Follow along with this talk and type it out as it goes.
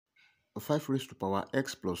5 raised to power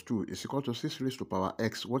x plus 2 is equal to 6 raised to power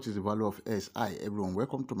x. What is the value of s? Hi everyone,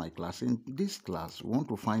 welcome to my class. In this class, we want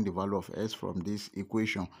to find the value of s from this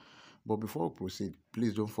equation. But before we proceed,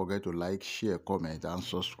 please don't forget to like, share, comment, and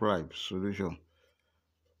subscribe. Solution.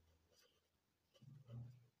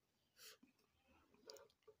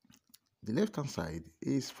 The left hand side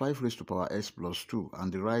is 5 raised to power s plus 2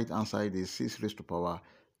 and the right hand side is 6 raised to power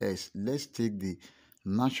s. Let's take the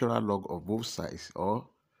natural log of both sides, or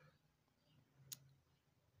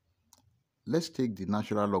let's take the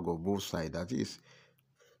natural log of both sides, that is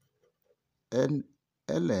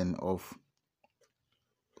ln of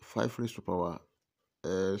 5 raised to power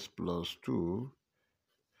s plus 2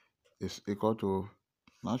 is equal to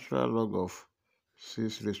natural log of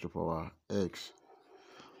 6 raised to power x.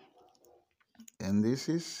 And this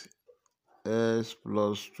is s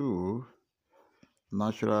plus 2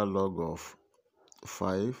 natural log of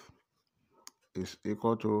 5 is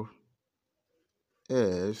equal to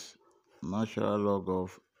s natural log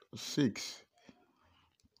of 6.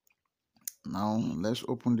 Now let's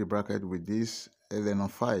open the bracket with this ln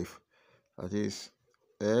of 5. That is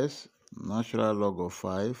s natural log of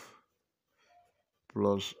 5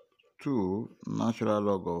 plus 2 natural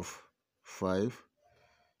log of 5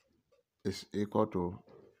 is equal to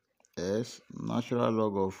s natural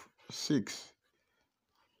log of 6.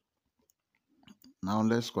 Now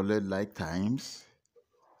let's collect like times.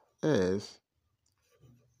 S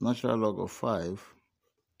natural log of 5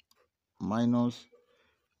 minus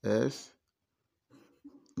s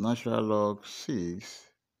natural log 6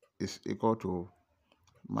 is equal to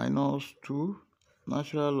minus 2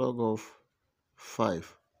 natural log of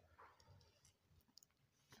 5.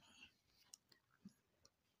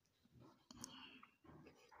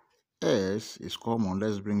 S is common,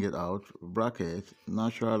 let's bring it out. Bracket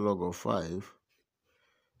natural log of 5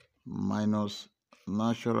 minus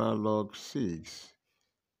natural log 6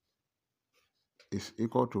 is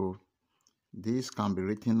equal to, this can be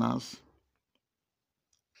written as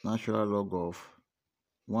natural log of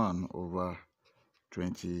 1 over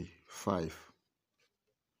 25.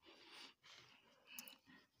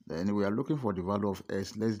 Then we are looking for the value of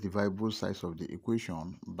s. Let's divide both sides of the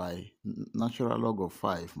equation by natural log of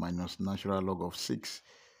 5 minus natural log of 6.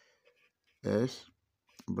 S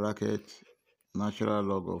bracket natural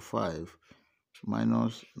log of 5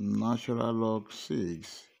 minus natural log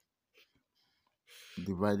 6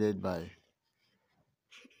 divided by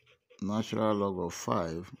natural log of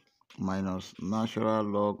 5 minus natural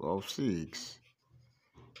log of 6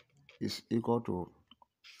 is equal to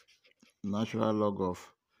natural log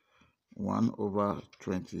of 1 over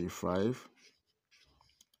 25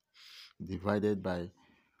 divided by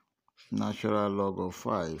natural log of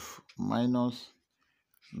 5 minus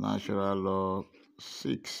natural log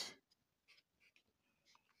 6.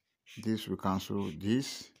 This will cancel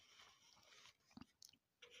this.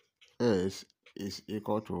 S is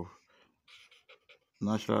equal to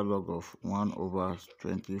natural log of 1 over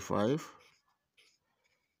 25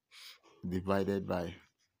 divided by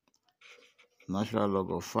natural log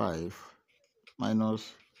of 5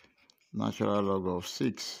 minus natural log of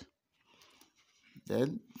 6.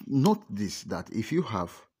 Then note this, that if you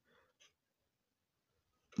have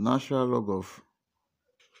natural log of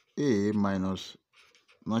a minus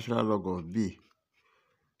natural log of b,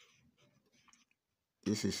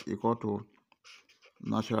 this is equal to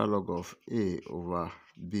natural log of a over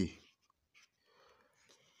b.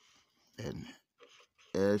 And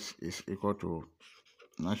s is equal to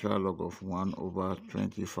natural log of 1 over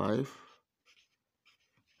 25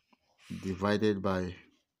 divided by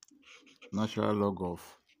natural log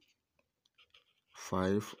of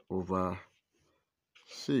 5 over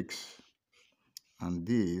 6. And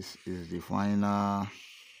this is the final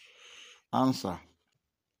answer.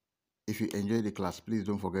 If you enjoyed the class, please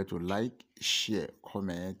don't forget to like, share,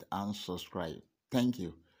 comment, and subscribe. Thank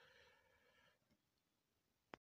you.